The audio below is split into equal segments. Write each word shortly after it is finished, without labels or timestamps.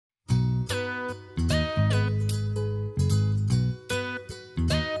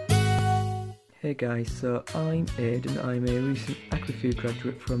Hey guys, so I'm Aidan. I'm a recent Agri Food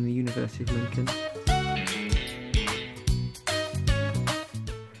graduate from the University of Lincoln.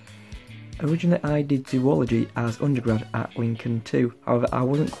 Originally I did zoology as undergrad at Lincoln too, however I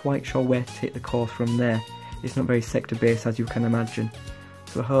wasn't quite sure where to take the course from there. It's not very sector based as you can imagine,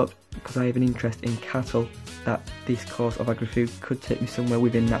 so I hope, because I have an interest in cattle, that this course of Agri Food could take me somewhere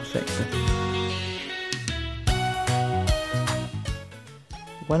within that sector.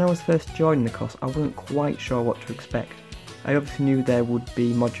 When I was first joining the course, I wasn't quite sure what to expect. I obviously knew there would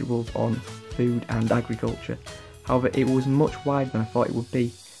be modules on food and agriculture, however it was much wider than I thought it would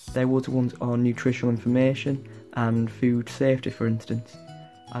be. There was ones on nutritional information and food safety, for instance,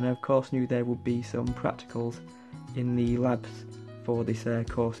 and I of course knew there would be some practicals in the labs for this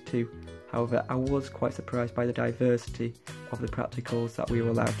course too. However, I was quite surprised by the diversity of the practicals that we were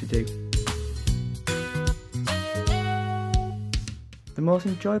allowed to do. The most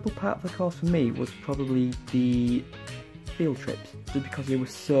enjoyable part of the course for me was probably the field trips, just because they were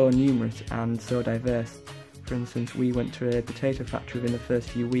so numerous and so diverse. For instance, we went to a potato factory within the first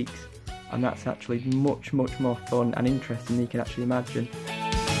few weeks, and that's actually much more fun and interesting than you can actually imagine.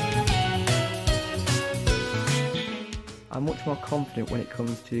 I'm much more confident when it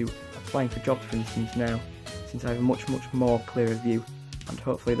comes to applying for jobs, for instance, now, since I have a much more clearer view, and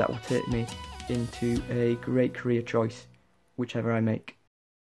hopefully that will take me into a great career choice, whichever I make.